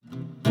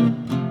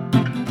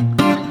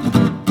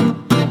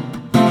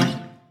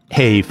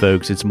Hey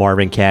folks, it's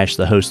Marvin Cash,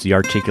 the host of The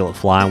Articulate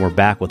Fly, and we're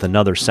back with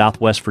another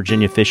Southwest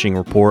Virginia fishing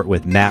report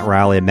with Matt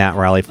Reilly of Matt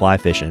Reilly Fly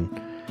Fishing.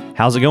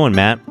 How's it going,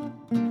 Matt?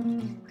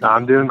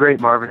 I'm doing great,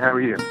 Marvin. How are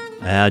you?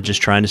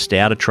 Just trying to stay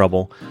out of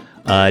trouble,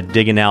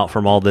 digging out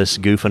from all this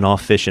goofing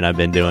off fishing I've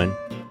been doing.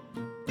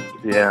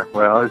 Yeah,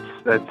 well,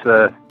 that's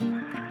a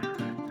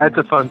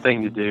fun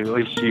thing to do.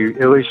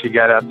 At least you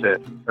got out to,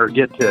 or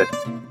get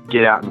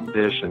out and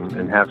fish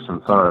and have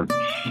some fun.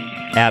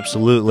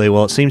 Absolutely.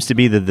 Well, it seems to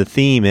be that the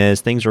theme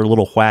is things are a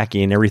little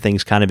wacky and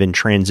everything's kind of in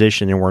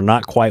transition, and we're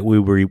not quite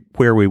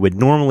where we would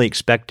normally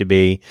expect to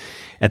be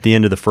at the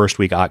end of the first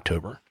week of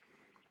October.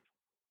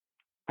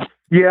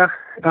 Yeah,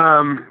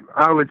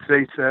 I would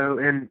say so,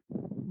 and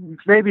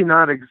maybe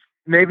not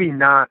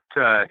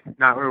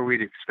where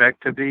we'd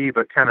expect to be,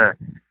 but kind of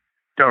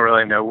don't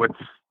really know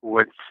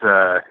what's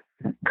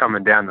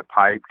coming down the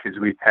pipe, because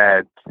we've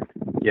had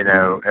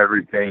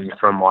everything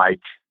from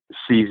like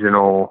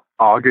seasonal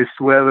August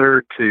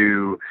weather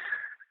to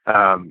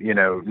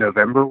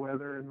November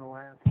weather in the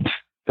last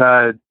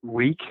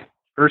week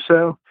or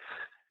so,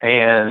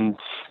 and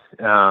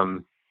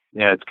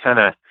it's kind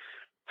of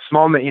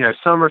summer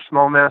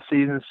smallmouth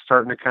season's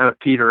starting to kind of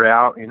peter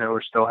out.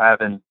 We're still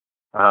having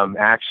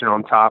action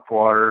on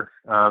topwater,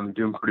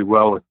 doing pretty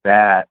well with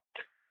that,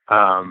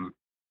 and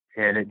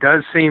it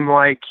does seem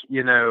like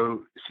the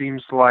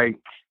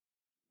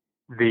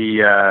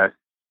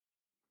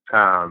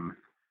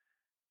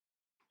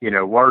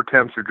water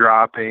temps are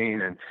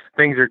dropping and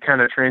things are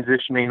kind of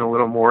transitioning a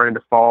little more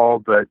into fall.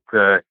 But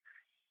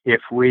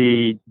if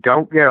we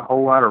don't get a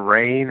whole lot of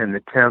rain and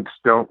the temps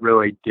don't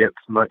really dip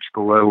much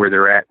below where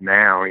they're at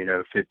now,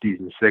 50s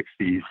and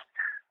 60s,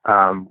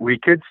 we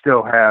could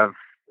still have,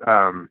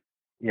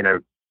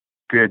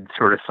 good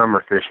sort of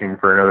summer fishing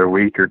for another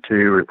week or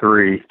two or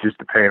three, just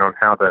depending on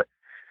how the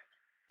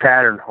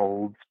pattern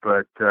holds.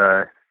 But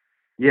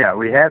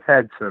we have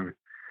had some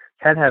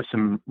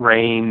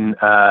rain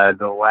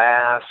the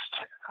last,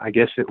 I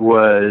guess it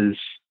was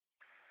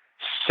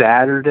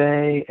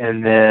Saturday,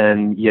 and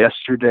then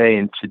yesterday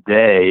and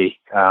today,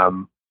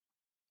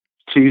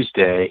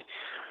 Tuesday,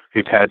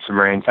 we've had some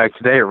rain. In fact,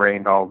 today it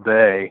rained all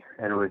day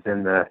and was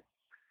in the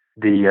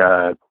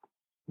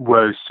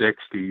low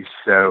 60s.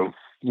 So,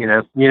 you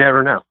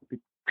never know.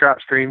 Trout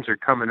streams are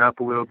coming up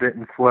a little bit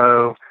in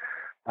flow,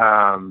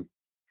 but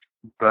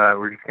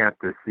we're just going to have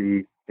to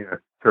see,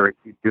 sort of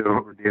keep doing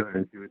what we're doing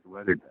and see what the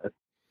weather does.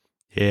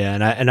 Yeah,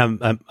 and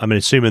I'm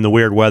assuming the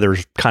weird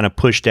weather's kind of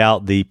pushed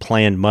out the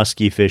planned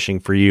muskie fishing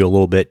for you a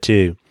little bit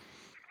too.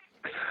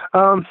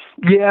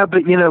 Yeah,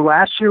 but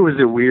last year was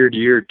a weird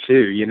year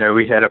too.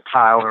 We had a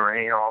pile of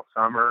rain all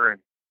summer, and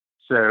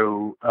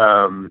so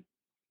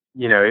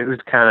it was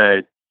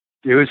kind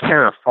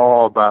of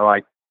fall by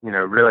like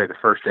really the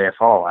first day of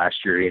fall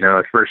last year.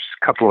 The first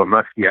couple of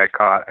muskie I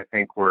caught, I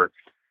think, were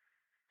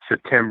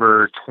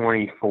September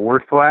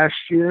 24th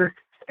last year,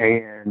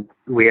 and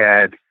we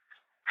had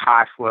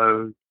high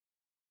flow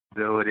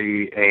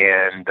visibility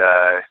and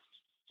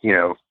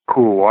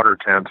cool water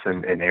temps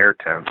and air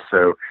temps.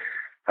 So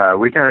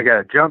we kind of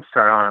got a jump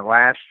start on it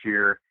last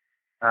year.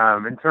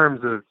 In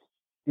terms of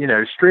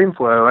stream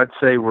flow, I'd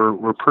say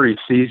we're pretty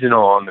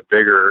seasonal on the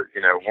bigger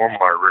warm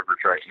water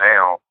rivers right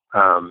now.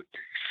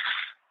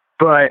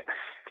 But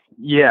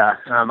yeah,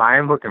 I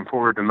am looking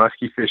forward to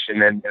muskie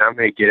fishing, and I'm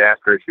going to get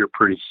after it here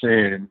pretty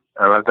soon.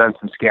 I've done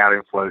some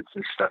scouting floats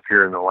and stuff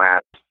here in the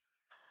last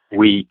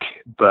week,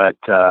 but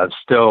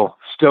still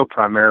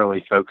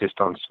primarily focused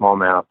on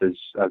smallmouth.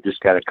 I've just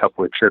got a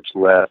couple of trips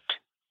left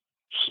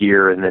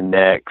here in the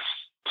next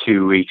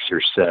 2 weeks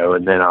or so,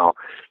 and then I'll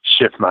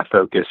shift my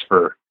focus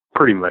for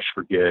pretty much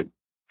for good.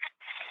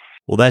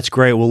 Well, that's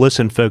great. Well,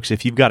 listen, folks,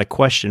 if you've got a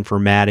question for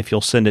Matt, if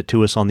you'll send it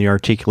to us on the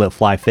Articulate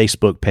Fly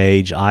Facebook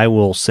page, I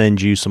will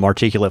send you some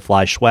Articulate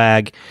Fly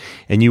swag,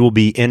 and you will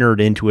be entered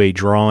into a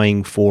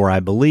drawing for, I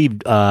believe,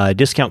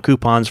 discount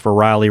coupons for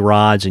Reilly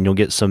rods, and you'll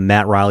get some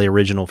Matt Reilly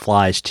original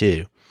flies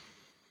too.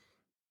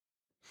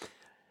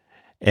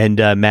 And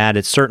Matt,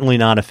 it's certainly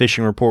not a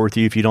fishing report with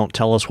you if you don't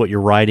tell us what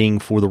you're writing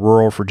for the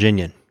Rural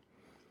Virginian.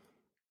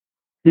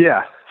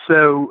 Yeah,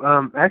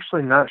 so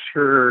actually not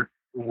sure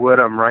what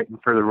I'm writing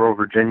for the Rural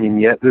Virginian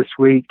yet this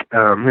week.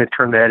 I'm going to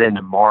turn that in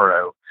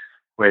tomorrow,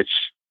 which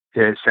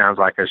it sounds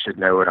like I should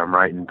know what I'm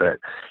writing, but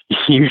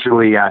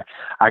usually I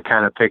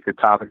kind of pick the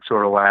topic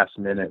sort of last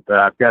minute. But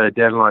I've got a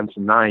deadline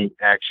tonight,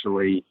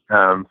 actually,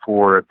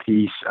 for a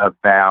piece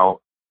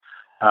about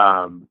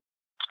a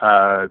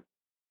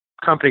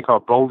company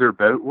called Boulder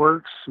Boat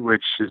Works,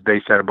 which is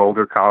based out of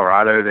Boulder,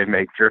 Colorado. They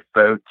make drift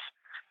boats,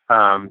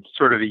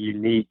 sort of a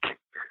unique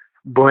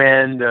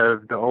blend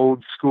of the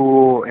old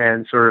school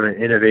and sort of an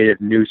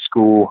innovative new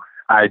school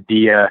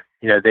idea.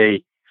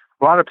 A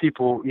lot of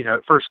people,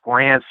 at first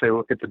glance, they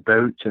look at the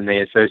boats and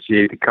they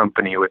associate the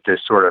company with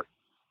this sort of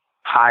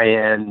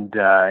high-end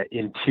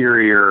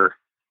interior.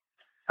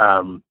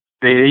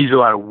 They use a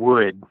lot of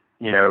wood,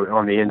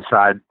 on the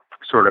inside,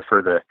 sort of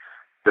for the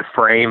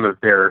frame of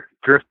their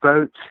drift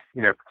boats,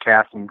 for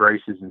casting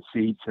braces and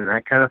seats and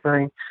that kind of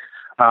thing.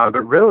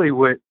 But really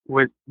what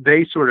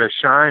they sort of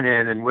shine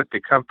in and what the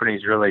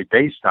company's really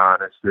based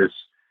on is this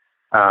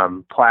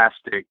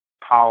plastic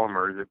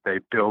polymer that they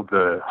build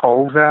the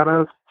hulls out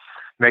of.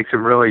 Makes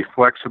them really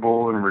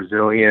flexible and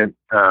resilient,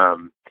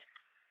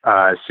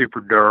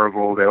 super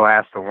durable. They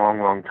last a long,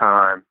 long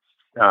time.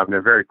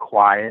 They're very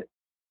quiet.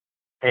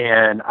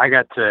 And I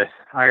got to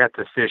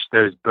fish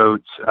those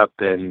boats up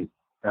in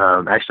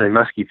actually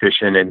muskie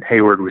fishing in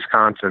Hayward,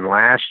 Wisconsin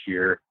last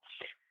year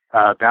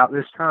about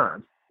this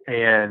time.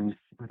 And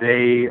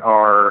they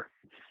are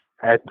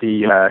at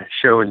the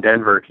show in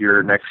Denver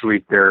here next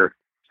week. They're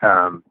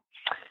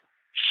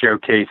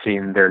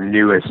showcasing their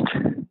newest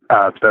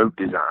boat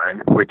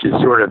design, which is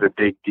sort of a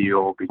big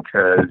deal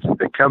because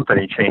the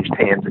company changed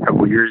hands a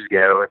couple years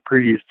ago. And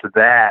previous to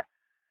that,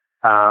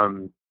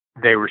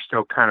 they were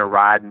still kind of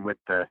riding with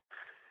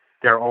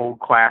their old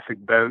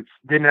classic boats.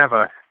 Didn't have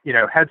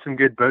had some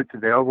good boats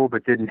available,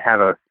 but didn't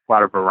have a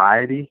lot of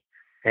variety.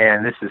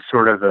 And this is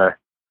sort of a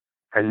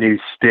new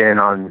spin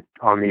on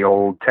the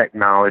old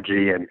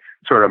technology and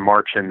sort of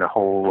marching the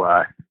whole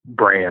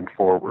brand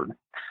forward.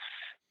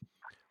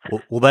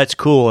 Well, that's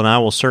cool, and I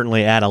will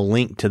certainly add a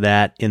link to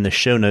that in the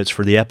show notes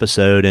for the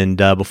episode. And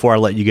before I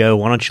let you go,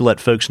 why don't you let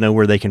folks know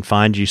where they can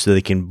find you so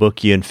they can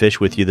book you and fish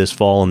with you this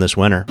fall and this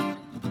winter?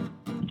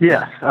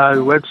 Yeah,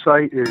 the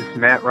website is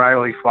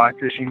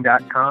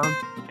mattreillyflyfishing.com,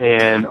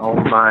 and all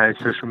my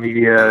social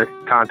media,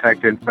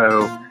 contact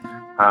info,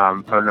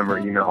 phone number,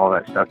 email, all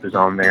that stuff is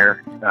on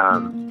there.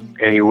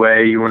 Any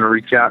way you want to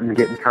reach out and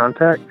get in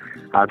contact,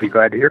 I'd be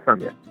glad to hear from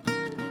you.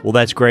 Well,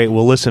 that's great.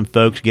 Well, listen,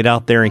 folks, get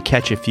out there and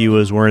catch a few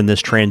as we're in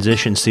this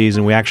transition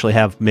season. We actually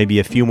have maybe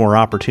a few more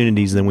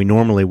opportunities than we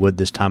normally would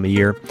this time of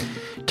year.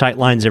 Tight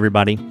lines,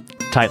 everybody.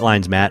 Tight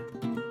lines, Matt.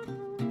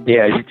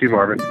 Yeah, you too,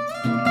 Marvin.